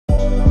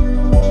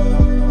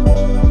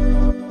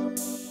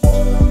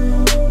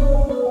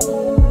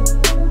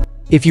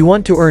If you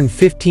want to earn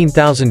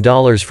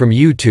 $15,000 from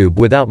YouTube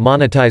without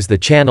monetize the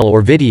channel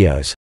or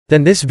videos,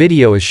 then this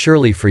video is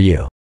surely for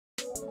you.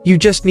 You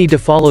just need to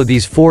follow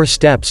these 4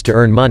 steps to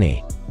earn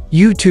money.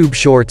 YouTube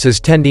Shorts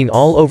is trending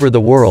all over the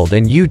world,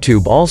 and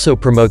YouTube also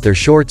promote their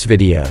Shorts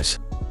videos.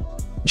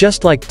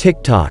 Just like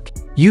TikTok,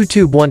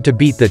 YouTube want to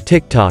beat the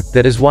TikTok.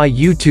 That is why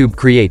YouTube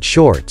create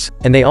Shorts,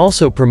 and they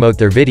also promote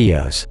their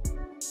videos.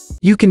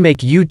 You can make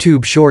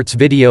YouTube Shorts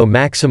video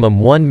maximum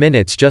 1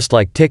 minute just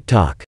like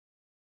TikTok.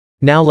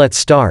 Now let's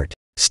start.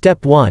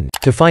 Step 1.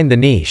 To find the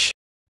niche.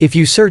 If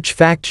you search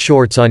fact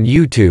shorts on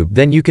YouTube,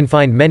 then you can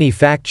find many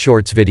fact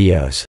shorts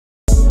videos.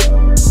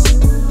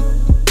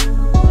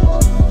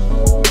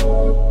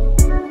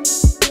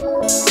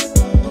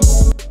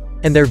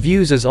 And their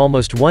views is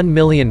almost 1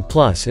 million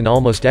plus in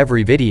almost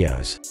every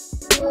videos.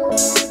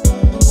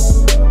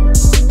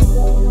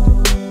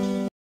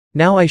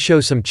 Now I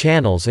show some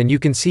channels and you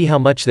can see how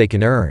much they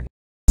can earn.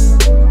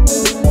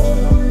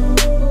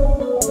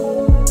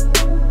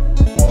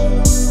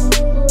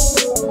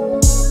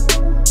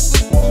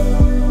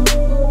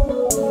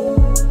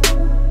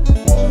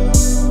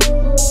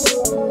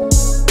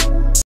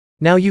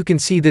 Now you can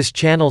see this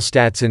channel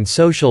stats in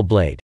Social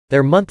Blade.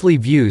 Their monthly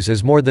views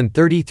is more than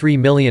 33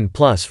 million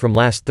plus from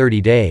last 30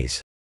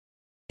 days.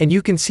 And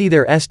you can see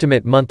their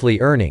estimate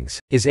monthly earnings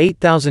is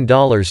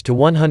 $8,000 to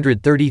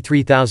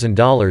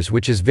 $133,000,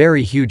 which is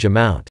very huge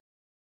amount.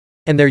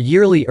 And their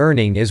yearly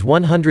earning is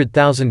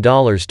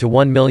 $100,000 to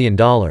 $1 million.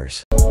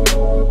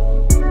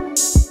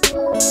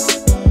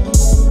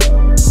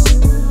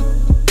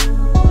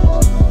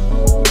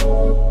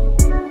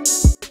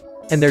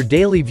 And their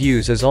daily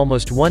views is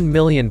almost 1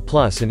 million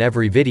plus in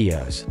every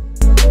videos.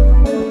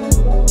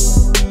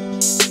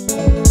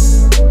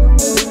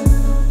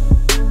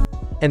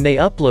 And they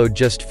upload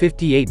just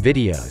 58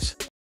 videos.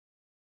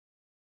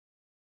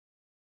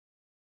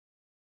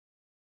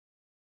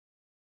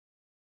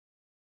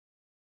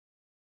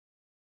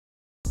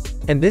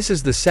 And this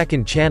is the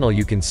second channel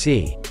you can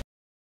see.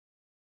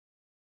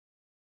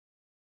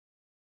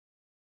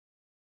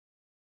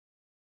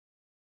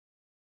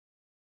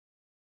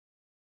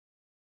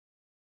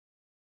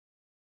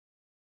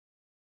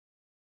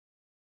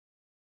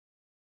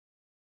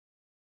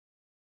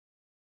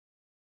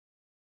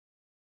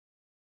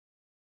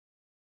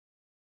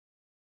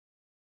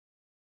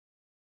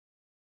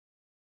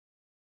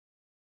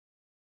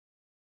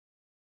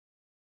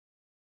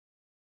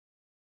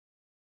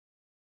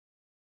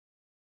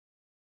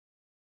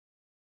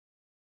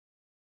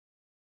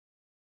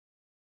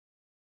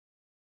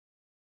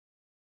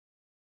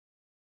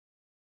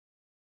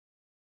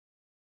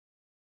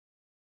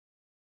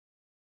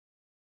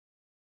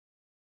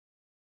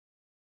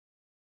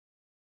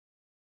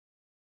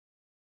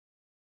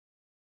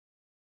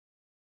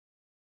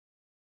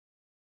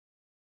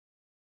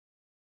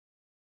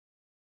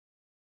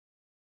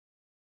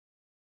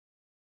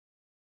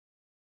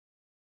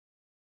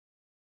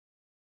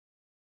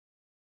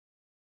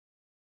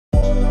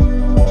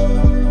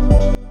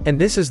 And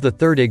this is the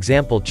third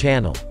example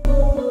channel.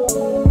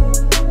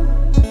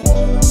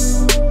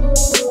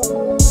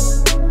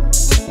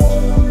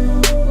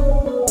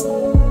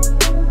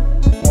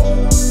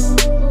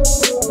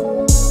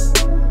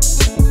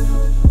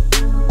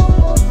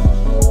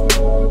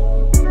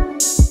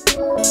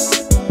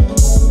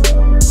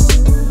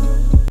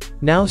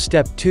 Now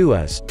step 2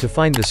 is to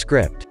find the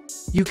script.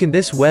 You can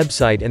this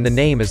website and the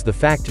name is the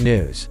Fact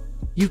News.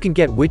 You can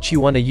get which you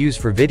want to use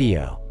for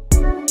video.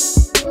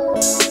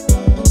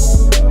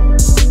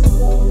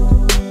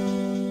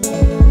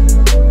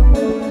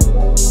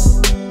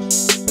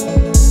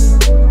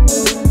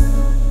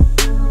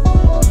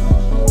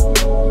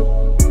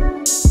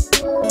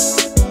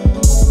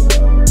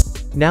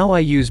 Now I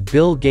use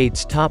Bill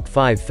Gates' top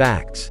 5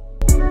 facts.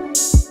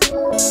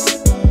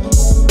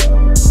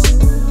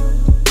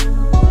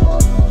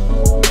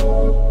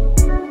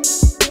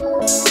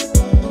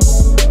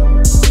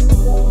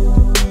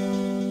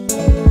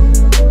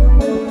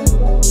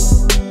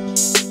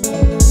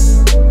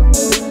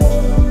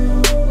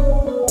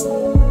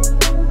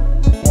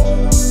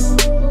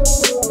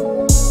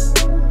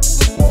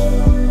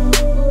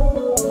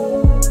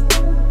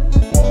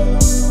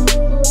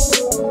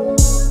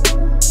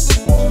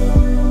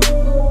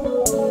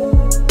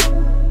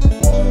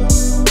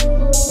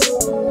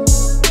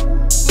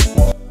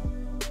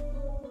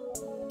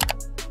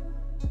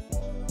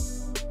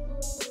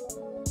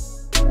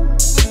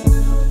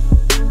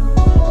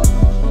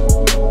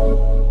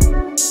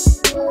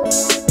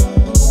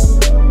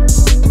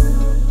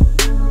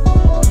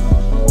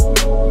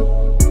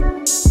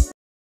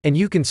 And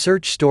you can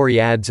search story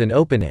ads and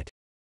open it.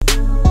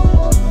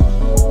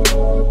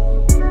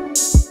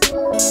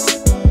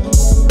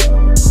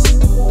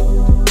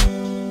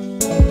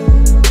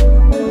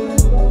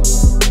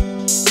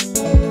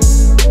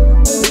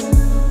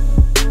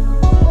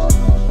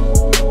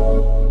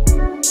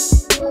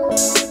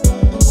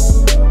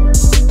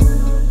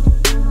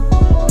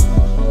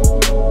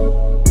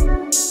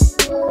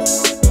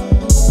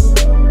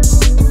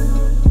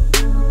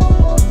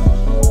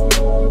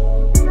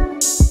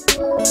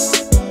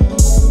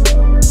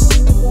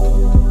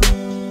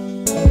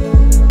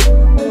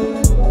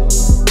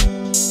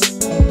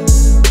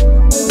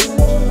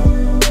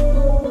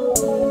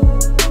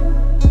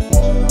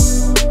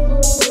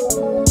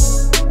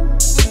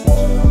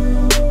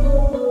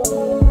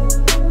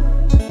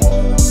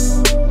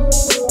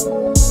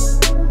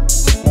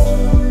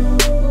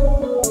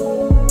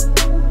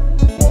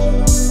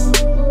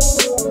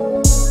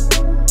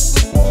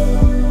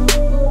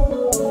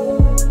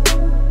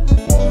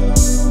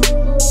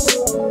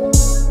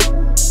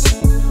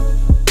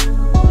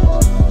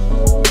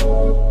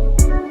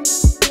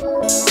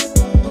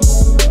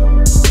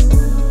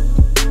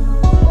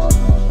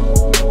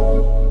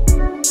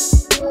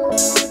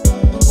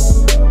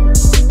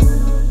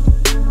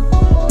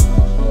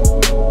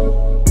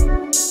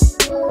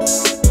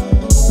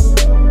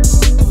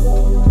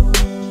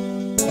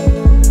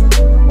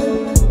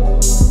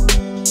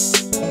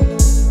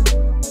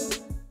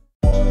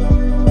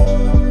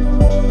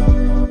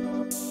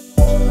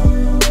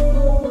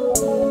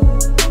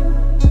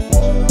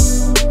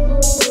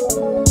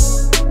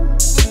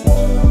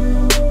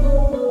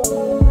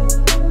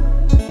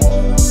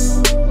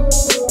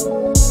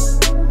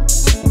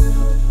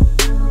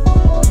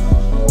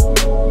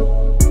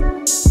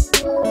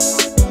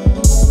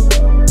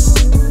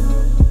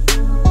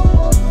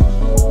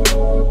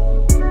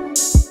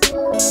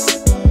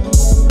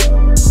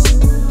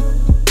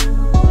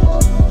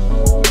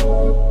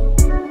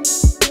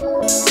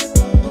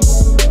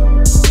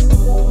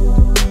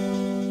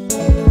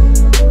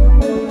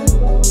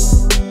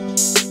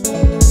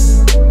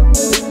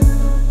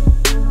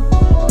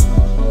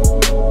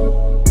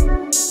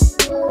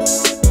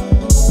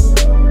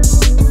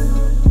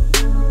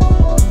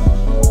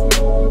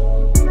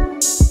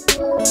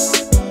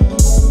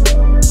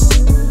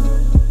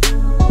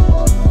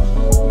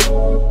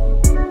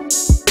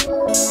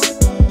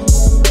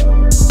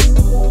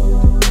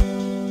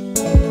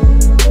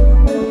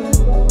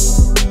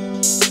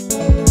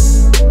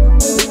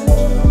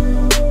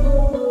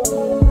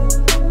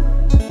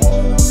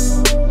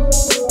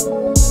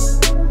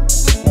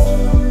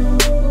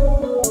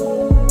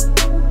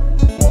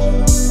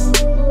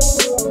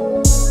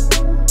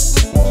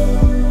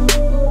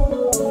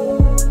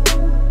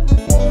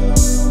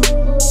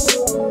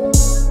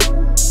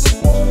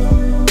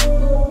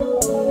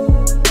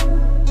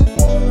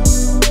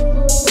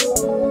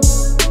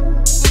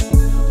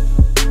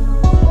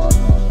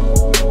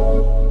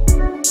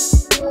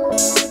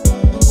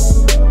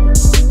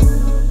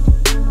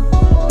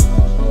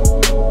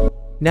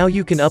 Now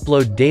you can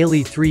upload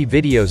daily 3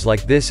 videos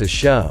like this as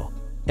show.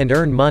 And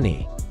earn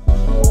money.